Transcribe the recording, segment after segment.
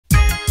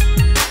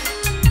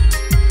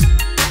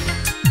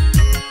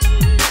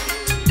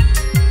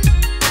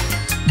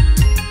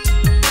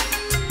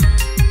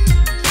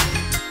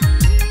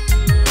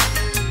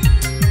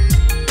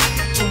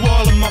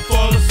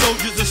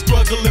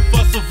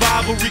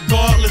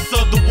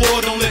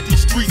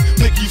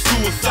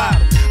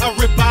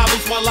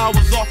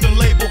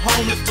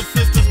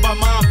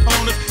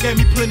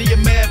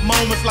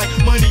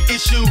money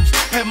issues.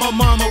 Had my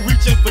mama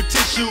reaching for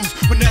tissues.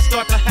 When that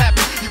start to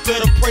happen, you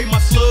better pray my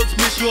slugs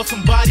miss you or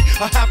somebody.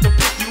 I have to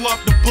pick you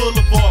off the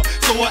boulevard.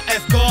 So I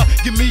ask God,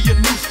 give me a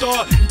new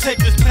start and take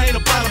this pain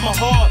up out of my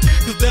heart.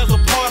 Cause there's a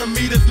part of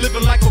me that's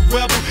living like a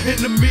rebel.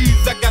 Enemies,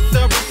 I got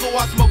several, so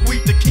I smoke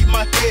weed to keep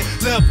my head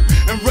level.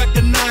 And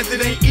recognize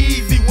it ain't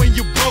easy when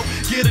you broke.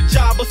 Get a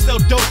job or sell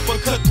dope for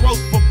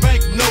cutthroats for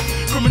bank notes.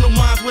 Criminal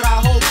minds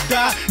without hope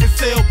die in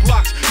cell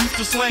blocks. Used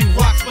to slang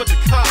rocks for the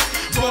cops.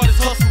 Brought his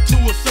hustle to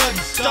a sudden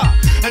stop.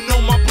 And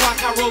on my block,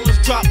 high rollers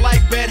drop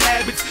like bad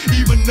habits.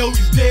 Even though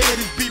he's dead,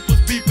 his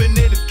people's beeping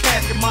in his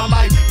casket. My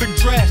life been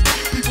drastic.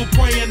 People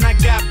praying I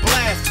got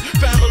blasted.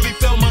 Family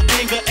felt my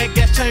anger at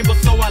gas chamber,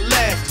 so I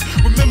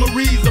lasted. With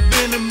memories of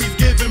enemies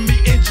giving me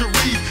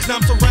injuries.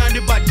 Now I'm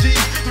surrounded by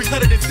G's,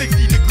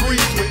 360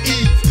 degrees with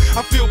ease.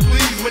 I feel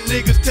pleased when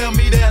niggas tell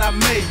me that I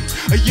made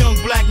a young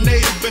black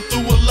native, been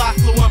through a lot,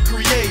 so I'm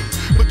creative.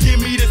 But give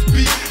me this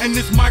beat and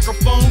this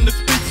microphone to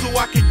speak so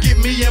I can get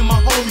me and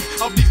my homies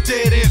off these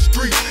dead end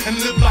streets and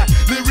live like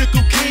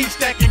lyrical kings,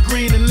 stacking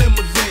green in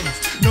limousines.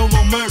 No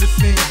more murder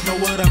scenes, know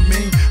what I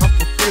mean? I'm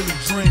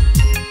fulfilling dreams.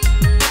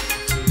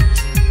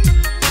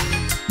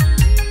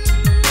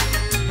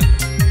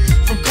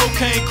 From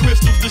cocaine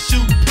crystals to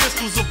shooting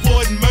pistols,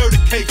 avoiding murder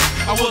cases.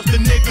 I was the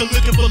nigga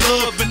looking for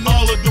love in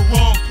all of the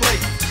wrong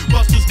places.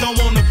 Busters don't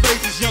want the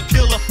faces, young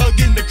killer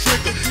hugging the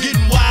trigger,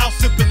 getting wild,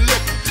 sipping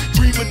liquor,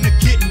 dreaming of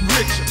getting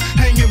richer,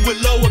 hanging with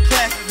lower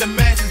classes and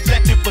masses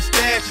jacking for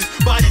stashes.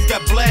 Bodies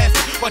got blasted,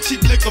 while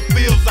cheap liquor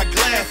feels like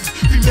glasses.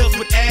 Females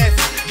with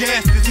asses,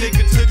 gas this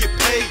nigga to get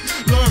paid.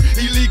 Learn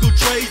illegal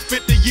trades,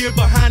 spent the year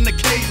behind the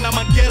cage. Now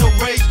my ghetto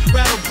rage,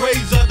 rattle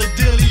braids are the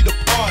dearly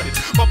departed.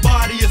 My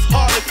body is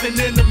heartless and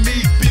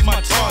enemies be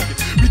my target.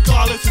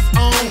 Regardless it's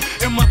on,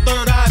 and my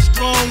third eye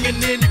strong. And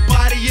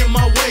anybody in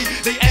my way,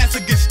 they ass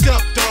will get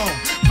stepped on.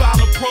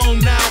 Violent prone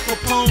now,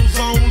 Capone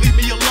zone, leave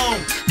me alone.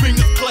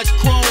 Fingers clutch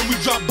chrome, we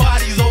drop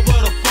bodies over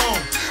the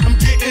phone. I'm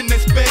getting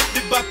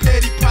inspected by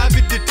petty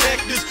private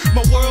detectives.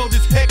 My world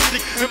is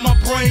hectic and my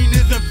brain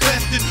is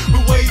infested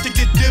with ways to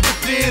get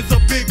dividends of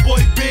big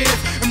boy bins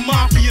and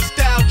mafia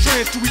style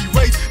trends to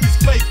erase these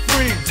fake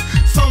friends.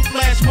 Some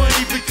flash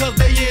money because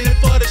they in it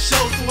for the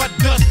show, so I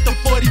dust the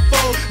 44,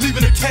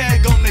 leaving a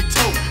tag on their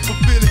toe.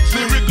 Fulfilling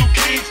lyrical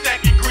king,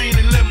 stacking green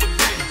in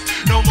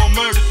limousines. No more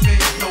murder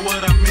scenes, know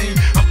what I mean?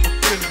 I'm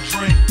fulfilling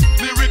dreams.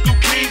 Lyrical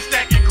king,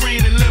 stacking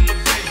green in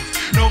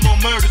limousines. No more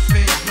murder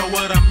scenes, know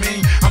what I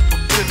mean? I'm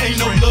fulfilling dreams. Ain't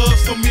no love,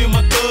 so me and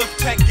my thugs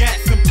pack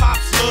gats and pop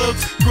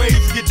slugs.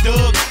 Graves get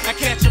dug, I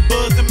catch a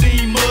buzz and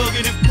mean mug.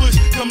 And if push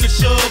come to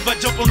shove, I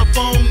jump on the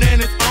phone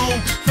and it's on.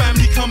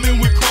 Family coming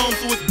with chrome,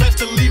 so it's best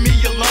to leave me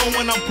alone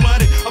when I'm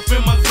blunted. Up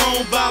in my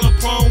zone, violent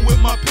prone with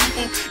my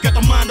people. Got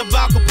the mind of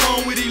Al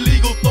Capone with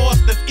illegal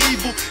thoughts that's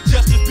evil.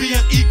 Justice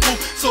being equal,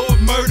 so if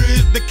murder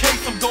is the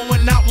case, I'm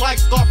going out like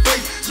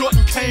Scarface.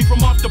 Jordan came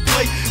from off the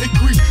plate,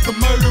 increase the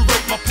murder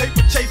rate. My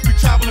paper chase be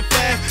traveling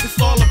fast, it's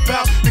all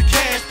about the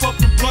cash.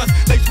 Puffin' blunts,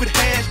 laced with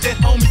hash, dead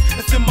homies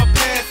that's in my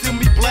past. Hear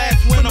me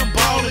blast when I'm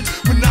ballin'.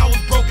 When I was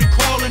broken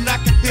crawling, I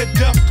could hear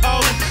death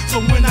calling. So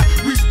when I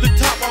reach the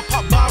top, I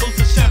pop bottles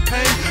of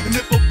champagne. And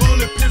if a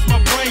bullet pierce my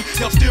brain,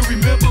 y'all still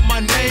remember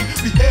my name.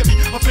 Be heavy,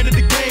 I'm into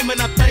the game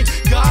and I thank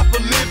God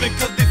for living.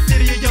 Cause this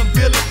city a young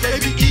village, they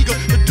be eager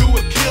to do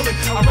a killing.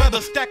 I'd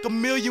rather stack a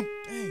million